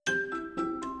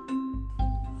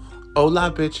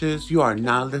Hola, bitches. You are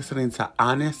now listening to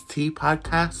Honest Tea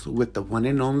Podcast with the one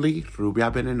and only Rubia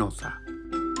Venenosa.